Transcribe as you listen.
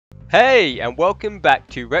Hey, and welcome back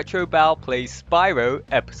to Retro Bal Plays Spyro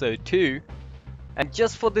Episode 2. And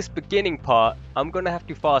just for this beginning part, I'm gonna have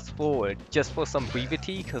to fast forward just for some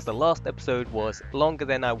brevity because the last episode was longer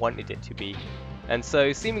than I wanted it to be. And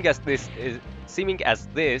so seeming as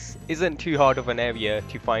this isn't too hard of an area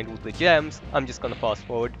to find all the gems, I'm just gonna fast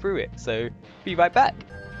forward through it. So be right back.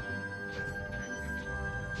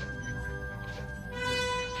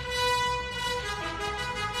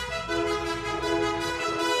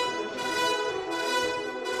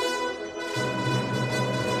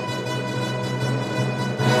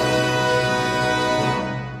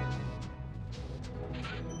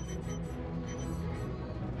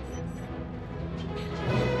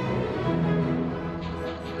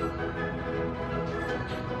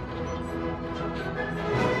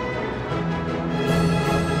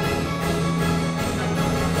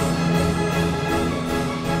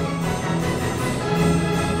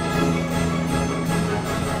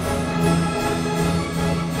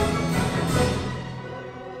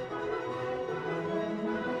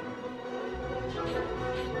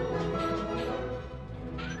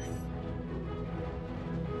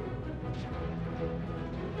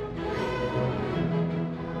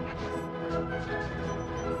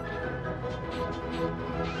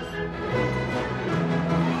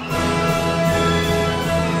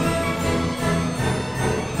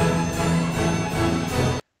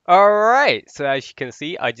 Alright, so as you can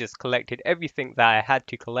see, I just collected everything that I had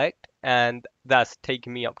to collect, and that's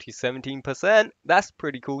taken me up to 17%. That's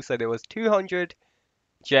pretty cool. So there was 200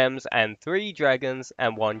 gems and 3 dragons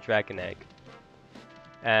and 1 dragon egg.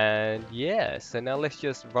 And yeah, so now let's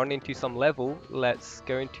just run into some level. Let's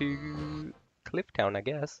go into Clifftown, I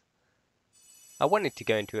guess. I wanted to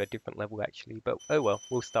go into a different level actually, but oh well,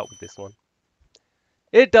 we'll start with this one.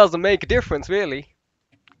 It doesn't make a difference really.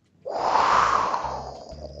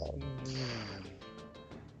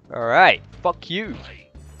 Alright, fuck you.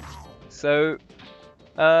 So,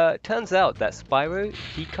 turns out that Spyro,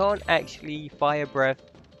 he can't actually fire breath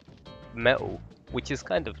metal, which is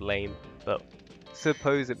kind of lame, but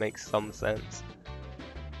suppose it makes some sense.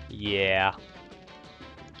 Yeah.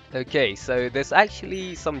 Okay, so there's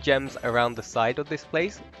actually some gems around the side of this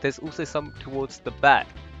place. There's also some towards the back,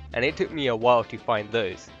 and it took me a while to find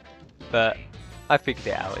those, but I figured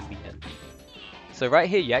it out in the end. So right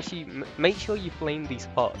here, you actually make sure you flame these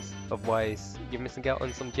parts, otherwise you're missing out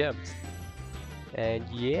on some gems. And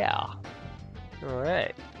yeah,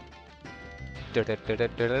 alright. Fuck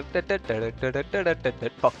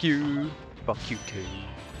you too.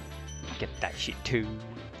 Get that shit too.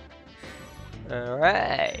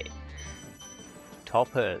 Alright.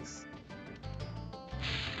 Toppers.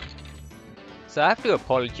 So I have to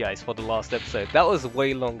apologize for the last episode. That was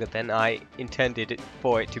way longer than I intended it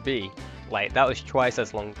for it to be. Like, that was twice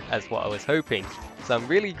as long as what I was hoping. So I'm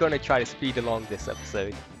really gonna try to speed along this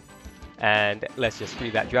episode. And let's just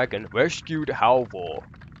free that dragon. Rescued Halvor.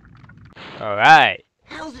 Alright.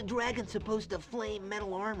 How's a dragon supposed to flame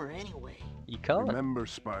metal armor anyway? You can't. Remember,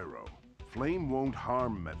 Spyro, flame won't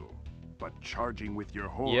harm metal, but charging with your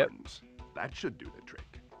horns, that should do the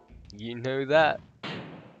trick. You know that.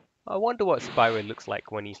 I wonder what Spyro looks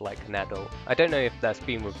like when he's like an adult. I don't know if that's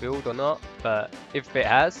been revealed or not, but if it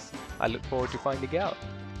has, I look forward to finding out.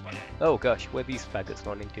 Oh gosh, where are these faggots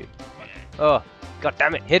running to? Oh, god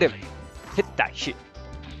damn it, hit him! Hit that shit!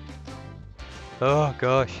 Oh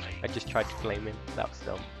gosh, I just tried to flame him. That was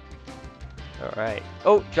dumb. Alright.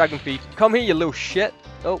 Oh, Dragon Thief, come here you little shit!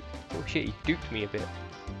 Oh shit, he duped me a bit.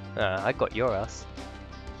 I got your ass.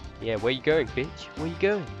 Yeah, where you going, bitch? Where you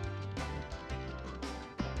going?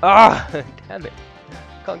 Ah, damn it.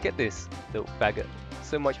 Can't get this, little faggot.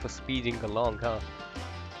 So much for speeding along, huh?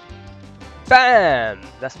 Bam!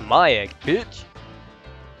 That's my egg, bitch!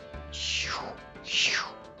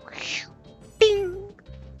 Bing!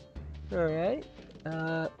 Alright.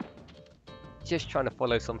 Just trying to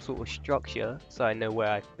follow some sort of structure so I know where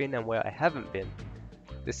I've been and where I haven't been.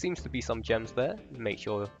 There seems to be some gems there. Make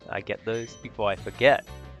sure I get those before I forget.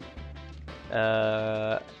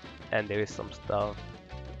 And there is some stuff.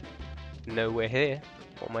 Nowhere here.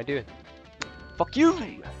 What am I doing? Fuck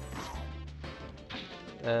you!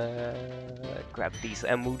 Grab these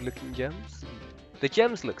emerald looking gems. The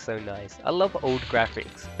gems look so nice. I love old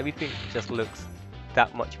graphics. Everything just looks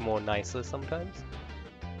that much more nicer sometimes.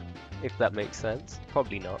 If that makes sense.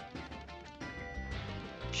 Probably not.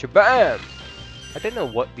 Shabam! I don't know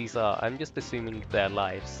what these are. I'm just assuming they're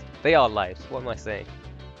lives. They are lives. What am I saying?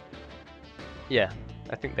 Yeah,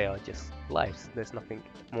 I think they are just lives. There's nothing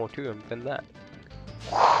more to them than that.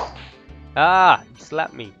 Ah! You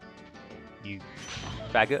slapped me. You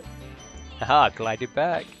faggot. Haha, glided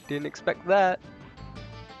back. Didn't expect that.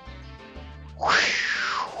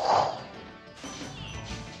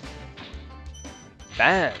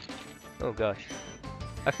 Bam! Oh gosh.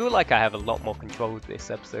 I feel like I have a lot more control with this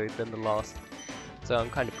episode than the last. So I'm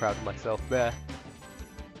kind of proud of myself there.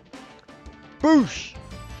 Boosh!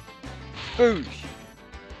 Boosh!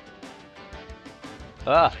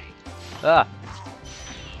 Ah! Ah!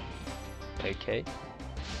 Okay.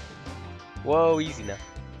 Whoa, easy now.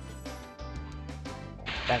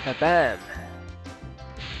 Bam, bam, bam!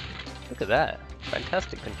 Look at that.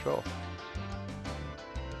 Fantastic control.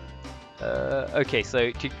 Okay,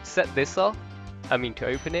 so to set this off, to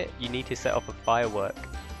open it, you need to set off a firework,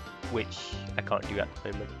 which I can't do at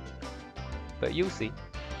the moment. But you'll see.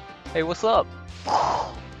 Hey, what's up?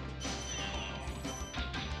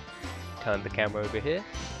 Turn the camera over here,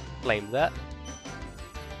 flame that,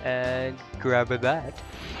 and grab that.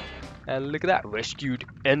 And look at that, rescued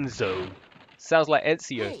Enzo. Sounds like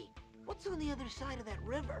Ezio. Hey, what's on the other side of that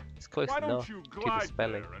river? It's close Why enough don't you to the glide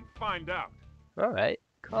spelling. there and find out? Alright,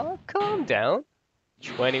 calm down.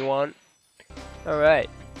 21. Alright.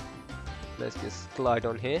 Let's just glide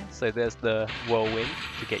on here. So there's the whirlwind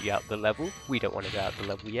to get you out the level. We don't want to go out the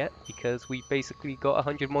level yet because we basically got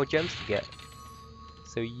 100 more gems to get.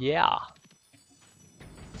 So yeah.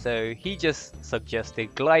 So he just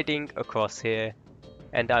suggested gliding across here,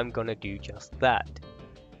 and I'm gonna do just that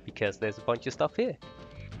because there's a bunch of stuff here,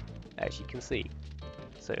 as you can see.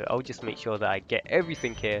 So I'll just make sure that I get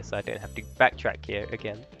everything here so I don't have to backtrack here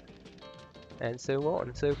again. And so on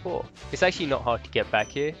and so forth. It's actually not hard to get back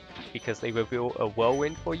here because they reveal a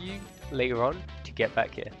whirlwind for you later on to get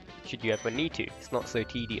back here, should you ever need to. It's not so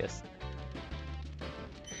tedious.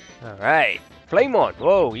 Alright, flame on!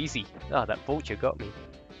 Whoa, easy. Ah, that vulture got me.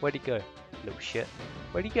 Where'd he go? Little shit.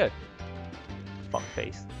 Where'd he go?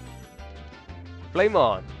 Fuckface. Flame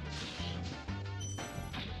on!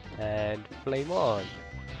 And flame on.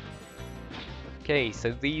 Okay,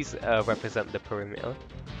 so these represent the perimeter.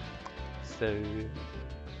 So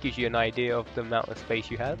gives you an idea of the amount of space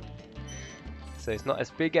you have. So it's not as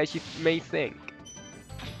big as you may think.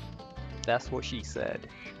 That's what she said.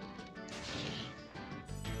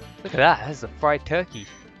 Look at that, that's a fried turkey.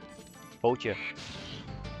 Vulture.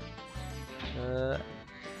 And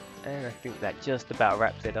I think that just about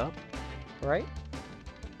wraps it up, right?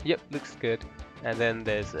 Yep, looks good. And then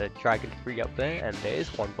there's a dragon to free up there, and there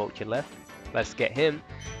is one vulture left. Let's get him,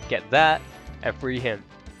 get that, and free him.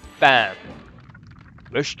 Bam!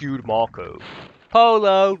 Rescued Marco.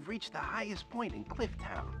 Polo! You've reached the highest point in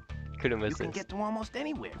Clifftown. Couldn't You resist. can get to almost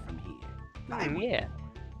anywhere from here. Yeah.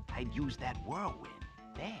 I'd use that whirlwind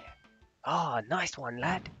there. Ah, nice one,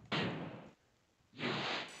 lad.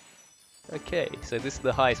 Okay, so this is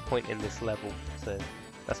the highest point in this level. So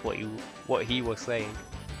that's what he was saying.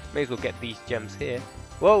 May as well get these gems here.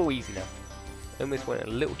 Whoa, easy now. Almost went a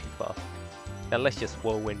little too far. Now let's just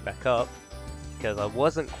whirlwind back up because I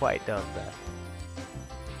wasn't quite done there.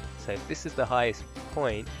 So this is the highest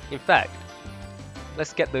point. In fact,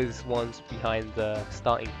 let's get those ones behind the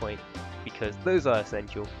starting point because those are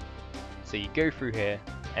essential. So you go through here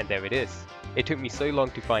and there it is. It took me so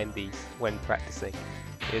long to find these when practicing.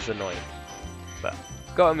 It is annoying, but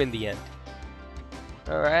got them in the end.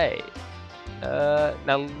 Alright.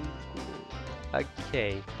 Now,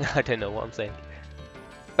 okay, I don't know what I'm saying.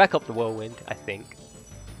 Back up the whirlwind, I think,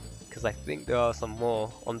 because I think there are some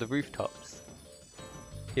more on the rooftops.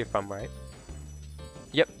 If I'm right.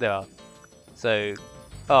 Yep, there are. So,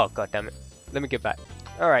 oh god damn it. Let me get back.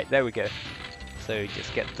 Alright, there we go. So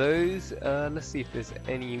just get those. Let's see if there's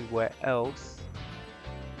anywhere else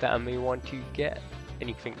that I may want to get.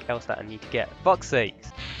 Anything else that I need to get. Fuck's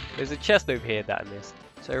sakes. There's a chest over here that I missed.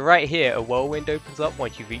 So right here, a whirlwind opens up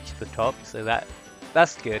once you reach the top. So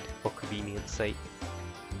that's good for convenience sake.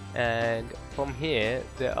 And from here,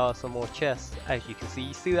 there are some more chests. As you can see,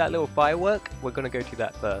 you see that little firework? We're going to go to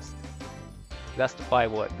that first. That's the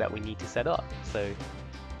firework that we need to set up. So,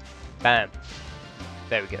 bam.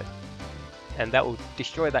 There we go. And that will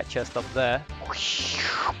destroy that chest up there.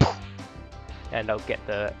 And I'll get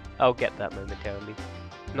that momentarily.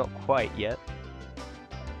 Not quite yet.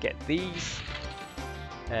 Get these.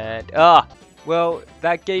 And well,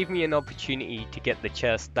 that gave me an opportunity to get the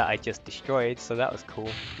chest that I just destroyed, so that was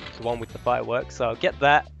cool. The one with the fireworks. So I'll get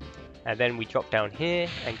that, and then we drop down here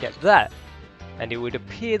and get that. And it would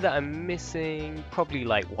appear that I'm missing probably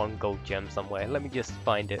like one gold gem somewhere. Let me just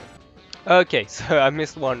find it. Okay, so I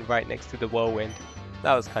missed one right next to the whirlwind.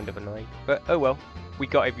 That was kind of annoying, but oh well. We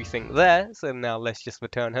got everything there, so now let's just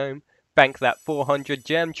return home. Bank that 400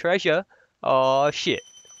 gem treasure. Oh shit.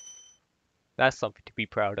 That's something to be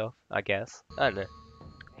proud of, I guess. I don't know.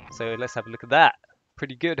 So let's have a look at that.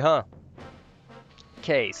 Pretty good, huh?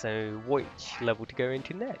 Okay, so which level to go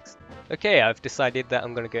into next? Okay, I've decided that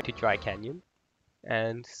I'm going to go to Dry Canyon.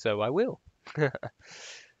 And so I will.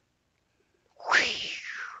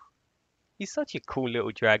 He's such a cool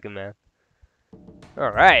little dragon, man.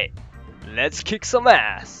 Alright, let's kick some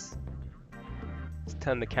ass. Let's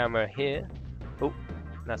turn the camera here. Oh,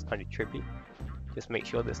 that's kind of trippy. Just make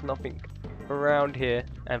sure there's nothing around here.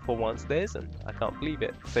 And for once there isn't. I can't believe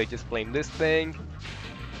it. So just flame this thing.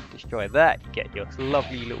 Destroy that. You get your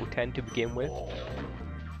lovely little 10 to begin with.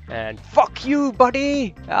 And fuck you,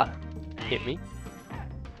 buddy! Ah, hit me.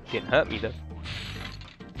 Didn't hurt me though.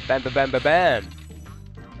 Bam, bam, bam, bam, bam.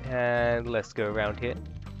 And let's go around here.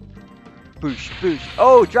 Boosh, boosh.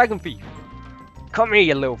 Oh, Dragon Thief! Come here,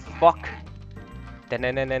 you little fuck!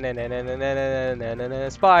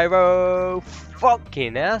 Spyro!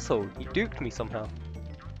 Fucking asshole! He duped me somehow.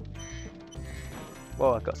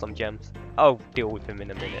 Well, I got some gems. I'll deal with him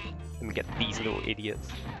in a minute. Let me get these little idiots.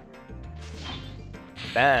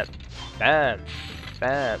 Bam! Bam!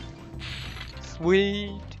 Bam!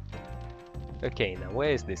 Sweet! Okay, now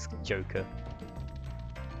where is this Joker?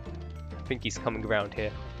 I think he's coming around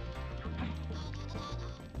here.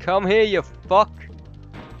 Come here, you fuck!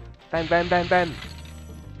 Bam, bam, bam, bam!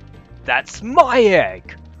 That's my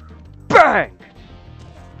egg! Bang!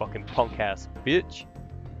 Fucking punk ass bitch.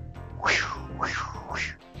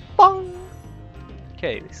 Bong!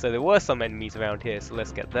 Okay, so there were some enemies around here, so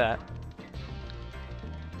let's get that.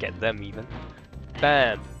 Get them even.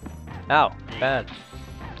 Bam! Ow! Bam!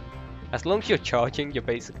 As long as you're charging, you're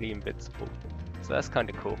basically invincible. So that's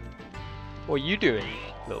kinda cool. What are you doing,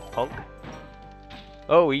 little punk?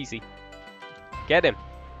 Oh, easy. Get him!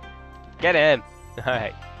 Get him!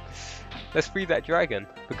 Alright. Let's free that dragon.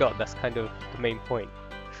 Forgot, that's kind of the main point.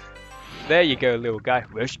 There you go, little guy.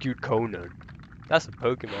 Rescued Conan. That's a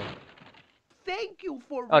Pokemon. Thank you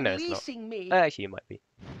for releasing me. Actually, it might be.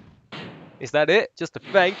 Is that it? Just a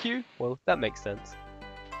thank you? Well, that makes sense.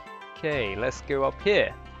 Okay, let's go up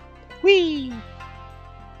here. Whee!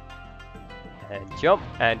 And jump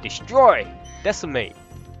and destroy! Decimate!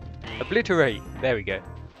 Obliterate! There we go.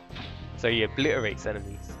 So he obliterates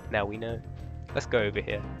enemies. Now we know. Let's go over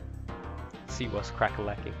here. See what's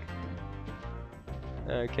crack-a-lacking.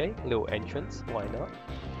 Okay, little entrance. Why not?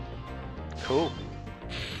 Cool.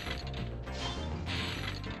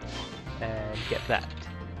 And get that.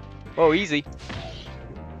 Oh, easy.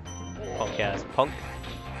 Punk ass punk.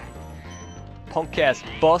 Punk ass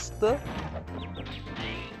buster.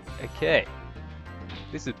 Okay.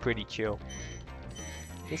 This is pretty chill.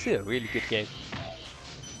 This is a really good game.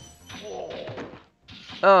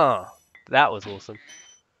 Oh, that was awesome.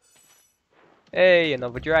 Hey,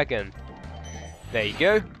 another dragon. There you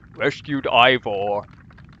go. Rescued Ivor.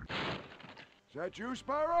 Is that you,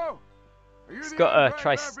 Spyro? It's got a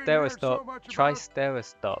Tricerastop.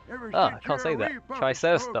 Tricerastop. Ah, I can't say that.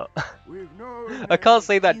 Tricerastop. I can't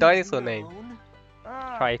say that dinosaur name.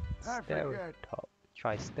 Triceratops.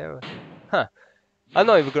 Triceratops. Huh. I'm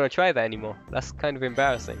not even gonna try that anymore. That's kind of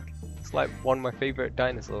embarrassing. It's like one of my favorite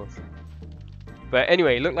dinosaurs. But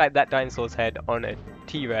anyway, it looked like that dinosaur's head on a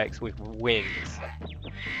T-Rex with wings.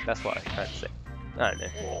 That's what I was trying to say. I don't know.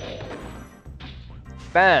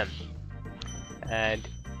 Bam! And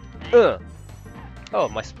oh,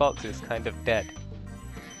 my Sparks is kind of dead.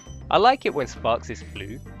 I like it when Sparks is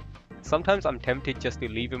blue. Sometimes I'm tempted just to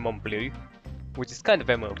leave him on blue, which is kind of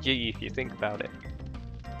MLG if you think about it.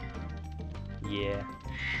 Yeah.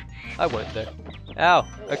 I won't though. Ow!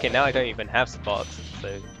 Okay, now I don't even have Sparks,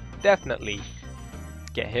 so definitely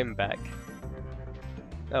get him back.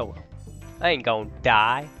 Oh well. I ain't gonna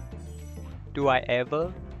die. Do I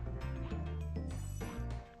ever?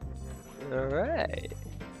 Alright.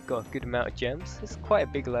 Got a good amount of gems. It's quite a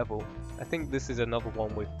big level. I think this is another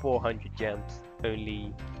one with 400 gems.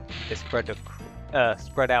 Only they're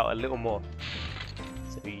spread out a little more.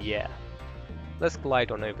 So yeah. Let's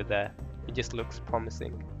glide on over there. It just looks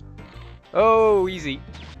promising. Oh, easy.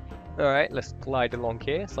 Alright, let's glide along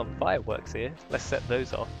here. Some fireworks here. Let's set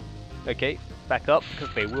those off. Okay, back up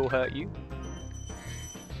because they will hurt you.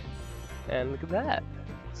 And look at that.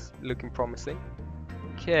 It's looking promising.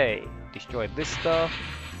 Okay, destroy this stuff.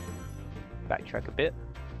 Backtrack a bit.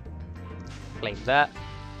 Flame that.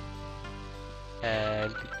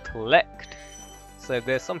 And collect. So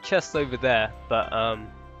there's some chests over there, but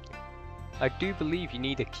I do believe you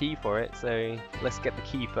need a key for it, so let's get the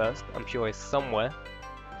key first. I'm sure it's somewhere.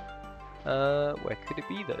 Where could it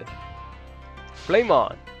be though? Flame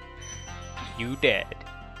on! You dead.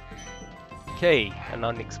 Okay, an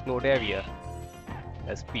unexplored area.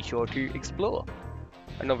 Let's be sure to explore.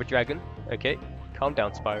 Another dragon. Okay, calm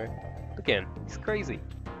down, Spyro. Look at him. He's crazy.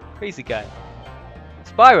 Crazy guy.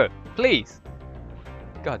 Spyro, please!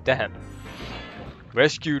 God damn.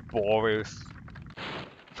 Rescued Boris.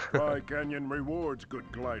 Sky Canyon rewards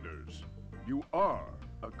good gliders. You are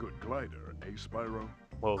a good glider, eh, Spyro?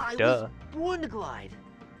 Well, I duh. was born to glide.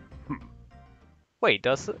 Wait,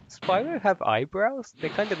 does Spyro have eyebrows? They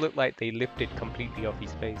kind of look like they lifted completely off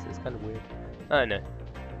his face. It's kind of weird. I don't know.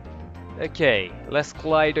 Okay, let's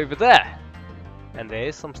glide over there. And there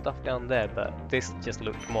is some stuff down there, but this just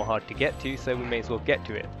looked more hard to get to, so we may as well get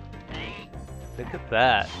to it. Look at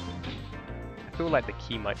that. I feel like the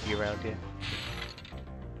key might be around here.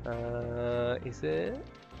 Is it?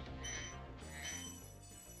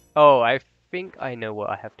 Oh, I think I know what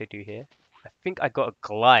I have to do here. I think I got to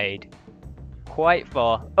glide quite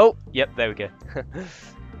far. Oh, yep, there we go.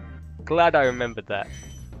 Glad I remembered that,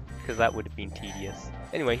 because that would have been tedious.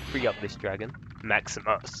 Anyway, free up this dragon.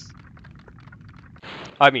 Maximus.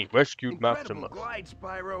 I mean, rescued Incredible Maximus. glide,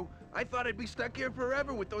 Spyro. I thought I'd be stuck here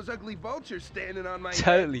forever with those ugly vultures standing on my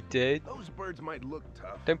Totally head. did. Those birds might look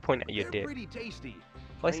tough. Don't point at your They're dick. pretty tasty.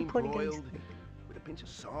 Why is he Plain pointing at his broiled, with a pinch of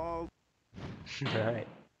salt. Alright.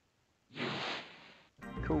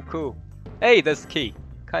 Cool, cool. Hey, there's the key.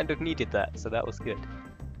 Kind of needed that, so that was good.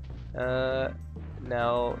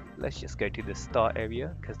 Now, let's just go to the start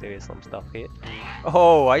area, because there is some stuff here.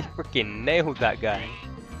 Oh, I freaking nailed that guy.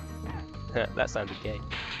 That sounded gay.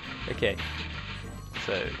 Okay.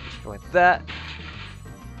 So, destroy that.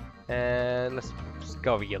 And let's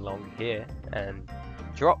scurry along here and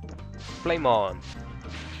drop. Flame on.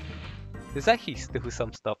 There's actually still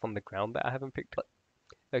some stuff on the ground that I haven't picked up.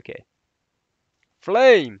 Okay.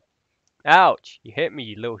 Flame! Ouch! You hit me,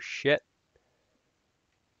 you little shit.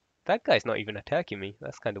 That guy's not even attacking me.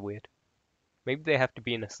 That's kind of weird. Maybe they have to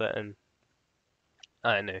be in a certain,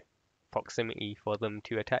 I don't know, proximity for them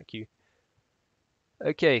to attack you.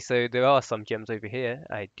 Okay, so there are some gems over here,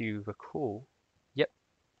 I do recall. Yep.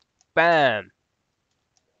 Bam!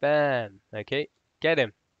 Bam! Okay, get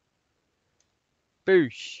him.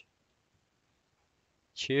 Boosh!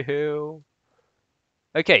 Chill.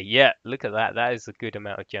 Okay, yeah, look at that. That is a good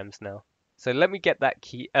amount of gems now. So let me get that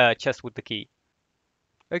key, chest with the key.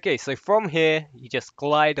 Okay, so from here, you just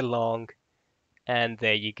glide along, and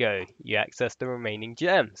there you go. You access the remaining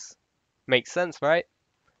gems. Makes sense, right?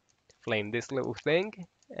 Flame this little thing,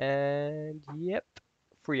 and yep,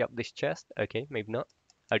 free up this chest. Okay, maybe not.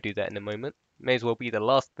 I'll do that in a moment. May as well be the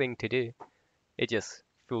last thing to do. It just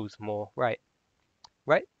feels more right.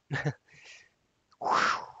 Right?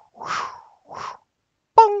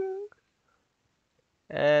 Bong!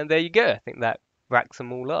 And there you go. I think that racks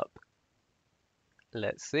them all up.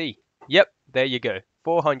 Let's see. Yep, there you go.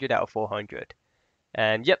 400 out of 400.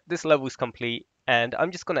 And yep, this level's complete. And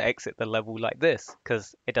I'm just going to exit the level like this,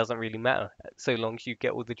 because it doesn't really matter, so long as you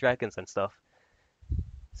get all the dragons and stuff.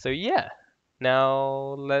 So yeah,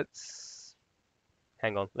 now let's...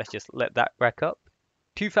 Hang on, let's just let that rack up.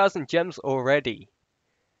 2,000 gems already.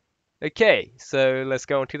 Okay, so let's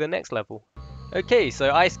go on to the next level. Okay,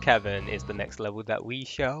 so Ice Cavern is the next level that we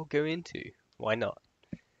shall go into. Why not?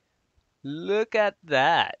 Look at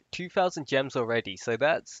that, 2,000 gems already. So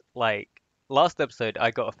that's like, last episode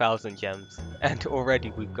I got 1,000 gems, and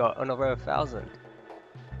already we've got another 1,000.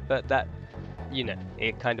 But that, you know,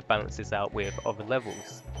 it kind of balances out with other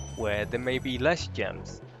levels, where there may be less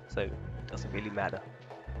gems, so it doesn't really matter.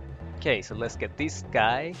 Okay, so let's get this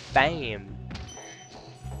guy, bam!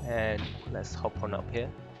 And let's hop on up here.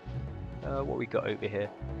 What we got over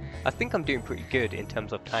here? I think I'm doing pretty good in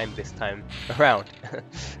terms of time this time around.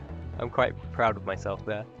 I'm quite proud of myself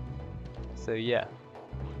there. So yeah.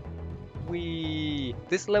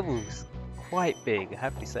 This level's quite big, I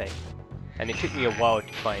have to say. And it took me a while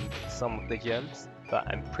to find some of the gems, but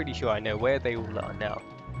I'm pretty sure I know where they all are now.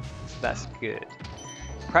 So that's good.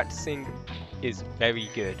 Practicing is very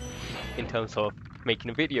good in terms of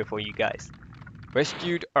making a video for you guys.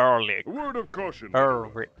 Rescued Erlich. A word of caution.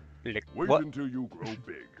 Erlich. Wait What? until you grow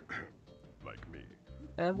big, like me.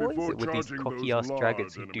 And what is Before it with these charging cocky those ass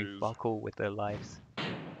dragons who large do enemies. fuck all with their lives?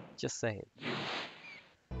 Just saying.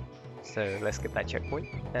 So let's get that checkpoint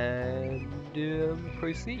and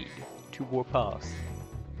proceed to War Pass.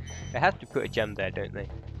 They have to put a gem there, don't they?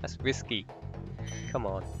 That's risky. Come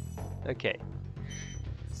on. Okay.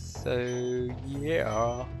 So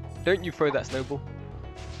yeah. Don't you throw that snowball.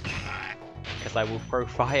 Because I will throw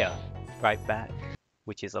fire right back.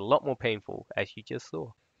 Which is a lot more painful, as you just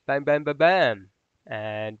saw. Bam, bam, bam, bam.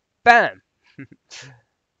 And bam!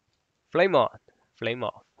 Flame on. Flame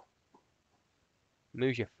off.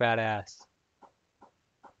 Move your fat ass.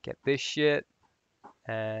 Get this shit.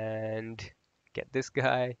 And get this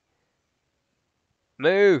guy.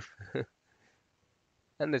 Move!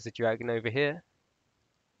 And there's a dragon over here.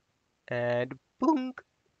 And boom!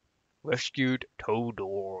 Rescued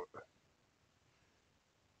Todor.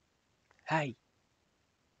 Hey.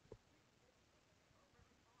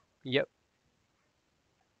 Yep.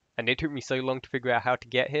 And it took me so long to figure out how to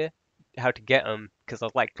get here, how to get them, because I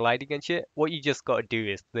was like gliding and shit. What you just gotta do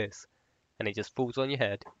is this, and it just falls on your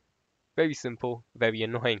head. Very simple, very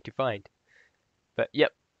annoying to find. But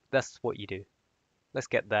yep, that's what you do. Let's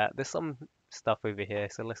get that. There's some stuff over here,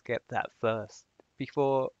 so let's get that first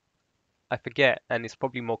before I forget, and it's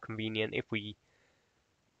probably more convenient if we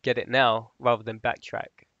get it now rather than backtrack.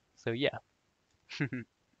 So yeah.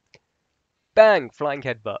 Bang! Flying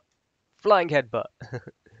headbutt. Flying headbutt.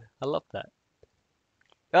 I love that.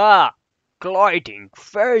 Ah! Gliding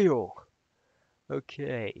fail!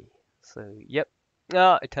 Okay. So, yep.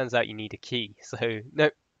 Ah, it turns out you need a key. So,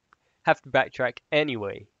 nope. Have to backtrack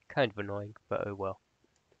anyway. Kind of annoying, but oh well.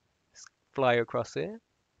 Let's fly across here.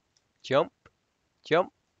 Jump.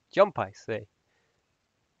 Jump. Jump, I say.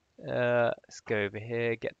 Let's go over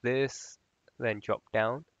here, get this, then drop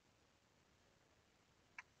down.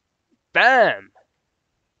 Bam!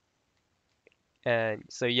 And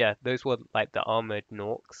so yeah, those were like the armored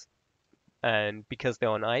Norks, and because they're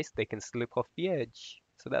on ice, they can slip off the edge.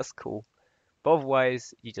 So that's cool. But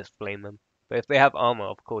otherwise, you just flame them. But if they have armor,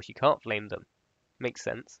 of course, you can't flame them. Makes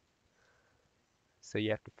sense. So you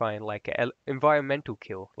have to find like an environmental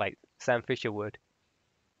kill, like Sam Fisher would.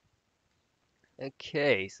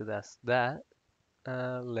 Okay, so that's that.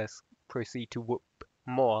 Let's proceed to whoop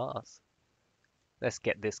more ass. Let's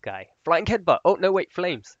get this guy. Flying headbutt. Oh, no, wait,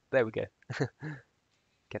 flames. There we go.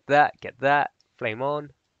 Get that, get that. Flame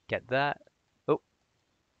on. Get that. Oh,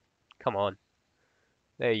 come on.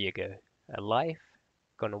 There you go. A life.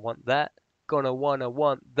 Gonna want that. Gonna wanna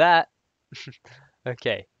want that.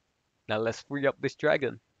 Okay, now let's free up this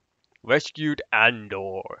dragon. Rescued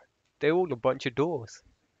Andor. They're all a bunch of doors.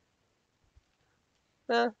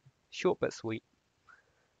 Eh, short but sweet.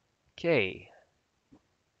 Okay.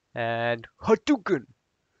 And Hadouken!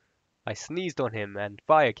 I sneezed on him and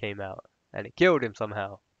fire came out. And it killed him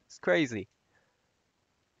somehow. It's crazy.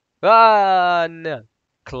 Ah, no.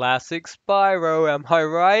 Classic Spyro, am I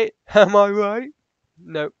right? Am I right?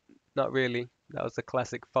 Nope, not really. That was a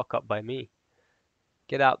classic fuck up by me.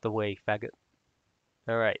 Get out the way, faggot.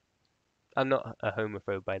 Alright. I'm not a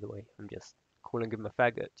homophobe, by the way. I'm just calling him a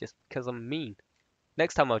faggot just because I'm mean.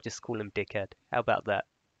 Next time I'll just call him dickhead. How about that?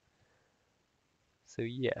 So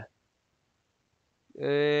yeah.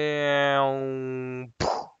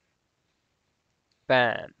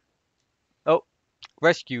 Bam. Oh,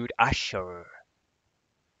 rescued Asher.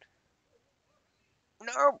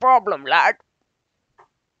 No problem, lad.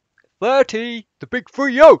 30, the big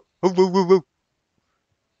 3-0.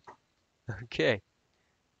 Okay,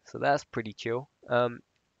 so that's pretty chill.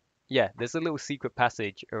 Yeah, there's a little secret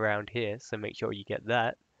passage around here, so make sure you get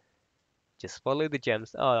that. Just follow the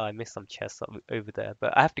gems. Oh, I missed some chests over there,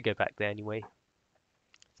 but I have to go back there anyway.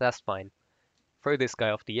 So that's fine. Throw this guy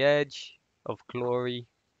off the edge of glory.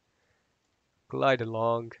 Glide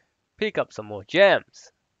along. Pick up some more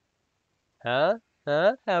gems. Huh?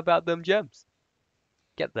 Huh? How about them gems?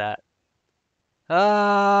 Get that.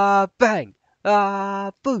 Ah, bang!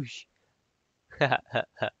 Ah, boosh!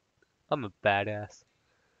 I'm a badass.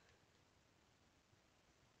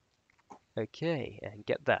 Okay, and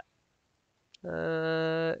get that.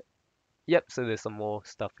 Yep, so there's some more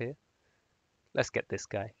stuff here. Let's get this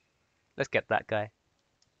guy. Let's get that guy.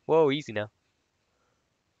 Whoa, easy now.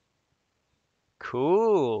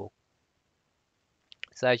 Cool.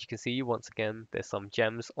 So as you can see, once again, there's some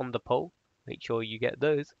gems on the pole. Make sure you get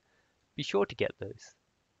those. Be sure to get those.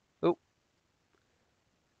 Oh.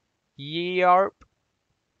 Yarp.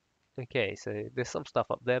 Okay, so there's some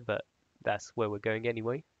stuff up there, but that's where we're going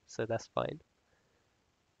anyway. So that's fine.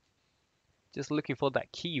 Just looking for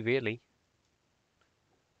that key, really.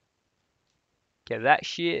 Get that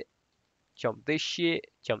shit. Jump this shit.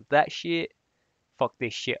 Jump that shit. Fuck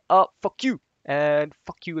this shit up. Fuck you. And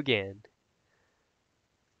fuck you again.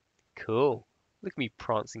 Cool. Look at me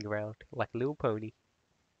prancing around like a little pony.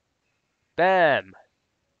 Bam!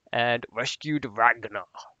 And rescued Ragnar.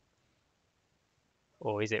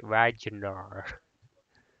 Or is it Ragnar?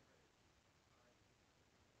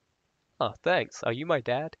 Oh, thanks. Are you my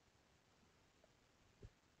dad?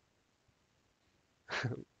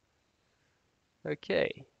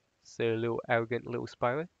 Okay. So a little arrogant little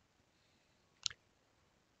Spyro.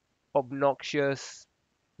 Obnoxious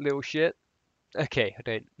little shit. Okay, I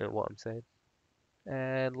don't know what I'm saying.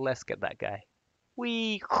 And let's get that guy.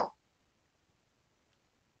 Wee!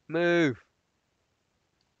 Move!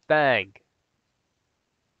 Bang!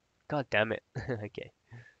 God damn it. Okay.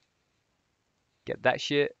 Get that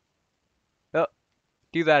shit. Oh,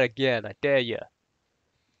 do that again, I dare ya.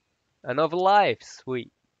 Another life,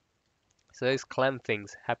 sweet. So those clam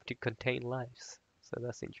things happen to contain lives. So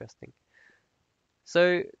that's interesting.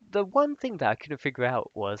 So the one thing that I couldn't figure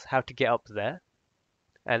out was how to get up there.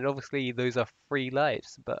 And obviously those are 3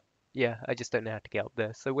 lives, but yeah, I just don't know how to get up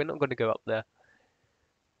there. So we're not going to go up there.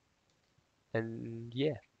 And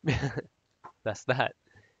yeah, that's that.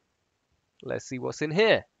 Let's see what's in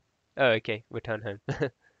here. Oh, okay, return home.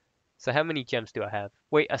 So how many gems do I have?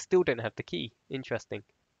 Wait, I still don't have the key. Interesting.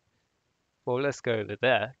 Well, let's go over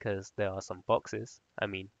there, because there are some boxes. I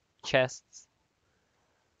mean, chests.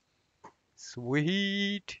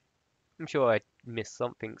 Sweet! I'm sure I missed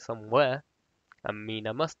something somewhere. I mean,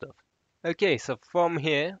 I must have. Okay, so from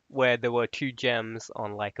here, where there were 2 gems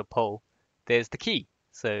on like a pole, there's the key.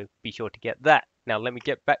 So be sure to get that. Now let me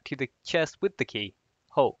get back to the chest with the key.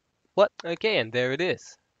 Oh, what? Okay, and there it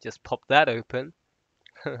is. Just pop that open.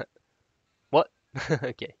 What?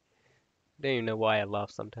 Okay. Don't even know why I laugh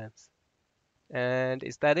sometimes. And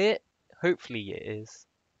is that it? Hopefully it is.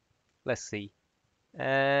 Let's see.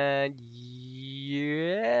 And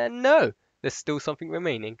yeah, no. There's still something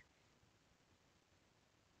remaining.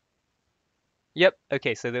 Yep,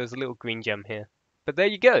 okay, so there was a little green gem here. But there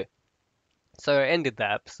you go. So I ended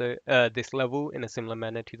that episode, this level in a similar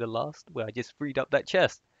manner to the last, where I just freed up that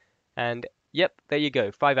chest. And yep, there you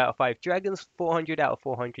go. 5 out of 5 dragons, 400 out of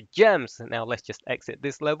 400 gems. Now let's just exit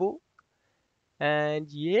this level. And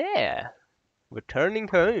yeah, returning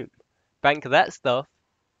home. Bank that stuff.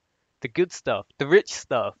 The good stuff. The rich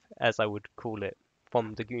stuff, as I would call it,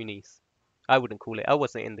 from the Goonies. I wouldn't call it. I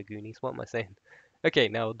wasn't in the Goonies. What am I saying? Okay,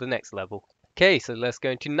 now the next level. Okay, so let's go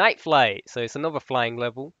into Night Flight. So it's another flying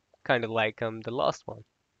level, kind of like the last one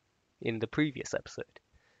in the previous episode.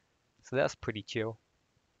 So that's pretty chill.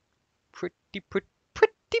 Pretty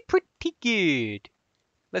good.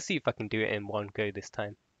 Let's see if I can do it in one go this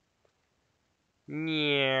time.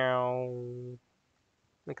 Meow.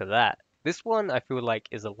 Look at that. This one I feel like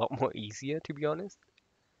is a lot more easier, to be honest.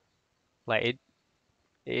 Like it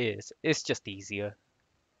is. It's just easier.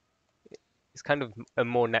 It's kind of a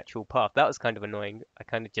more natural path. That was kind of annoying. I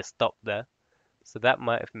kind of just stopped there. So that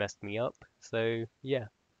might have messed me up. So yeah.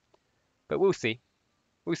 But we'll see.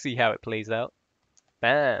 We'll see how it plays out.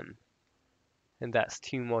 Bam. And that's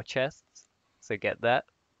 2 more chests. So get that.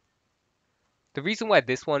 The reason why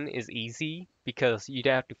this one is easy, because you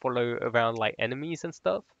don't have to follow around like enemies and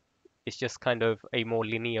stuff. It's just kind of a more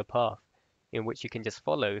linear path in which you can just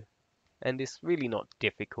follow. And it's really not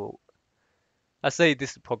difficult. I say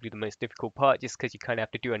this is probably the most difficult part just because you kind of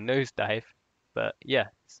have to do a nosedive. But yeah,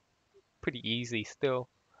 it's pretty easy still.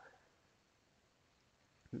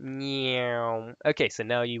 Meow. Okay, so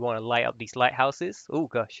now you want to light up these lighthouses. Oh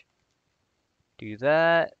gosh. Do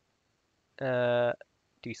that.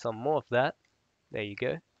 Do some more of that. There you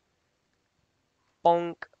go.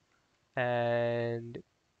 Bonk. And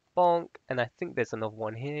bonk. And I think there's another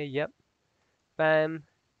one here. Yep. Bam.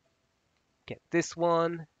 Get this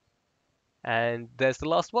one. And there's the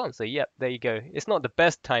last one. So yep, there you go. It's not the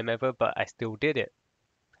best time ever, but I still did it.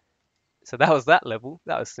 So that was that level.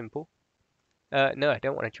 That was simple. No, I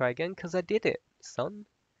don't want to try again because I did it, son.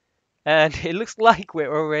 And it looks like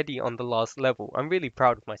we're already on the last level. I'm really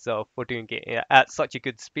proud of myself for doing it at such a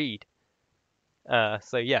good speed.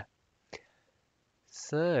 So yeah.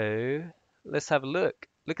 So let's have a look.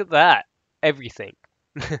 Look at that. Everything.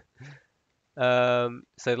 So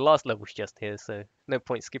the last level's just here, so no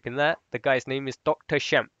point skipping that. The guy's name is Dr.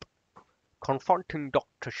 Shemp. Confronting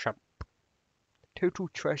Dr. Shemp. Total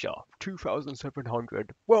treasure,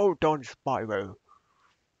 2,700. Well done, Spyro.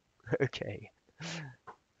 Okay.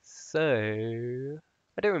 So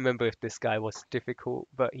I don't remember if this guy was difficult,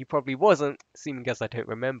 but he probably wasn't, seeming as I don't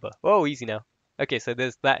remember. Oh, easy now. Okay, so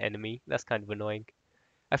there's that enemy. That's kind of annoying.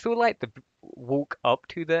 I feel like the walk up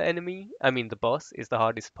to the enemy, I mean the boss, is the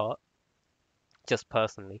hardest part. Just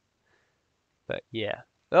personally. But yeah.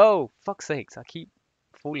 Oh, fuck's sakes, I keep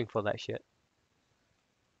falling for that shit.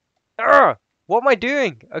 Arrgh! What am I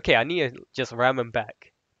doing? Okay, I need to just ram him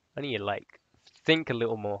back. I need to, like, think a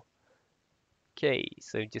little more. Okay,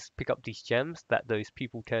 so just pick up these gems that those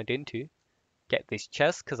people turned into. Get this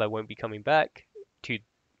chest, because I won't be coming back to...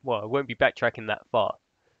 Well, I won't be backtracking that far.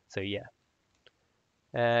 So yeah.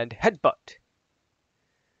 And headbutt.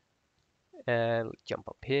 And jump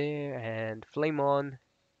up here, and flame on.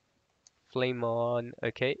 Flame on.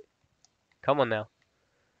 Okay. Come on now.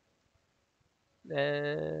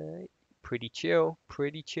 Pretty chill.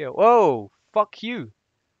 Pretty chill. Oh, fuck you.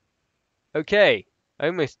 Okay. I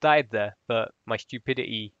almost died there, but my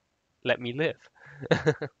stupidity let me live.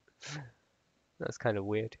 That's kind of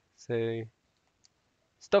weird. So,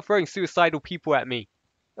 stop throwing suicidal people at me.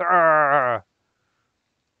 Arrgh!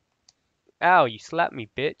 Ow, you slapped me,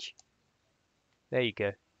 bitch. There you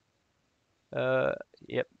go.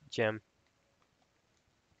 Yep, gem.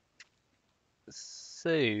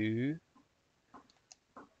 So,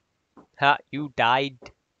 ha, you died.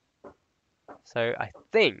 So I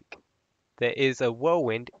think there is a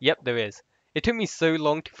whirlwind. Yep, there is. It took me so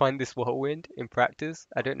long to find this whirlwind in practice.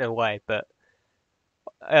 I don't know why, but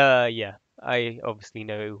yeah, I obviously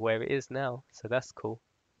know where it is now, so that's cool.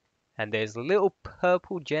 And there's a little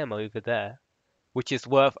purple gem over there, which is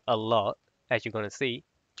worth a lot, as you're gonna see.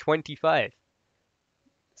 25.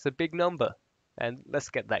 It's a big number. And let's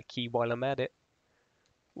get that key while I'm at it.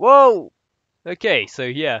 Whoa! Okay, so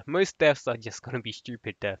yeah, most deaths are just gonna be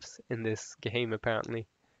stupid deaths in this game, apparently.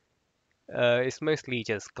 It's mostly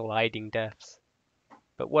just gliding deaths.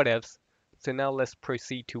 But whatevs. So now let's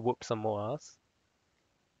proceed to whoop some more ass.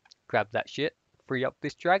 Grab that shit. Free up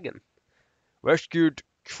this dragon. Rescued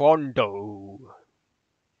Trondo.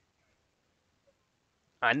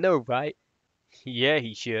 I know, right? Yeah,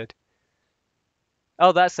 he should.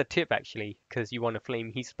 Oh, that's a tip, actually, because you want to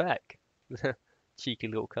flame he's back. Cheeky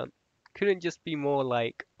little cunt. Couldn't just be more,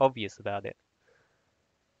 like, obvious about it.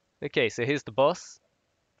 Okay, so here's the boss.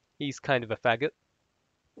 He's kind of a faggot.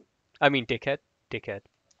 I mean, dickhead. Dickhead.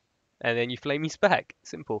 And then you flame he's back.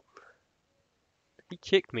 Simple. He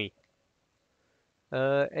kicked me.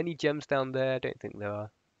 Any gems down there? I don't think there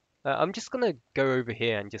are. I'm just gonna go over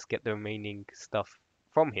here and just get the remaining stuff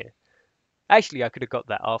from here. Actually, I could have got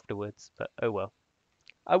that afterwards, but oh well.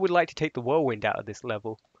 I would like to take the whirlwind out of this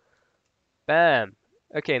level. Bam!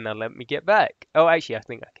 Okay, now let me get back. Oh, actually, I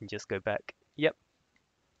think I can just go back. Yep.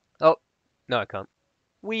 Oh, no, I can't.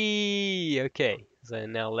 Whee! Okay, so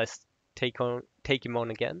now let's take him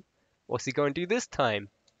on again. What's he going to do this time?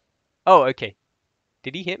 Oh, okay.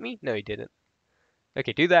 Did he hit me? No, he didn't.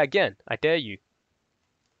 Okay, do that again. I dare you.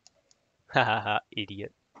 Ha ha ha,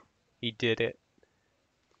 idiot. He did it.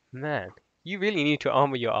 Man, you really need to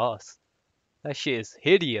armor your ass. That shit is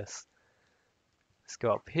hideous. Let's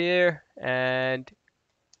go up here and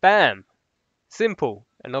bam! Simple.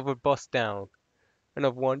 Another boss down.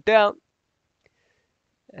 Another one down.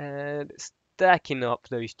 And stacking up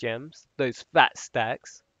those gems, those fat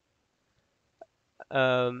stacks.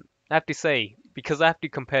 I have to say, because I have to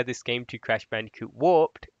compare this game to Crash Bandicoot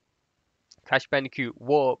Warped,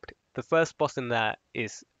 the first boss in that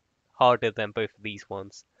is harder than both of these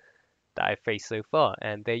ones that I've faced so far.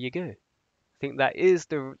 And there you go. I think that is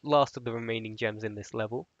the last of the remaining gems in this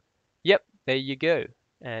level. Yep, there you go.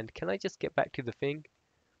 And can I just get back to the thing?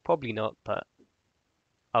 Probably not, but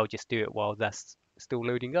I'll just do it while that's still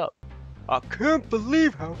loading up. I can't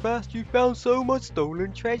believe how fast you found so much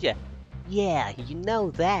stolen treasure. Yeah, you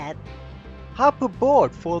know that. Hop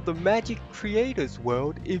aboard for the Magic Creators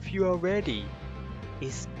World if you are ready.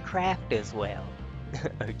 It's Crafters World.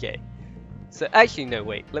 Okay. So actually, no,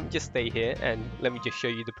 wait. Let me just stay here and let me just show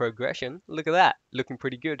you the progression. Look at that. Looking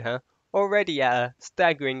pretty good, huh? Already at a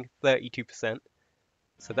staggering 32%.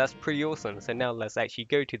 So that's pretty awesome. So now let's actually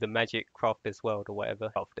go to the Magic Crafters World or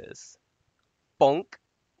whatever. Crafters. Bonk.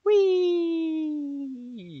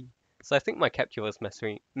 Whee! So I think my capture was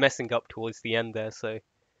messing up towards the end there, so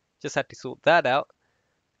just had to sort that out.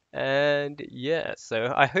 And yeah,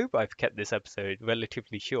 so I hope I've kept this episode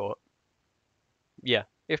relatively short. Yeah,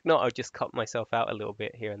 if not, I'll just cut myself out a little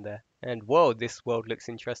bit here and there. And whoa, this world looks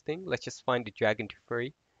interesting. Let's just find a dragon to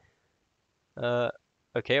free.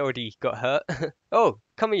 Okay, already got hurt. Oh,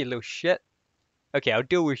 come here, you little shit. Okay, I'll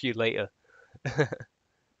deal with you later.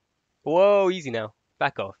 Whoa, easy now.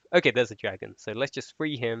 Back off. Okay, there's a dragon. So let's just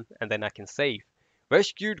free him and then I can save.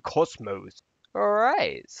 Rescued Cosmos.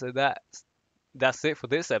 Alright, so that's it for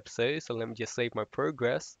this episode. So let me just save my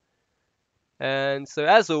progress. And so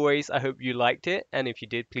as always, I hope you liked it. And if you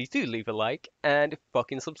did, please do leave a like and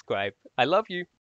fucking subscribe. I love you.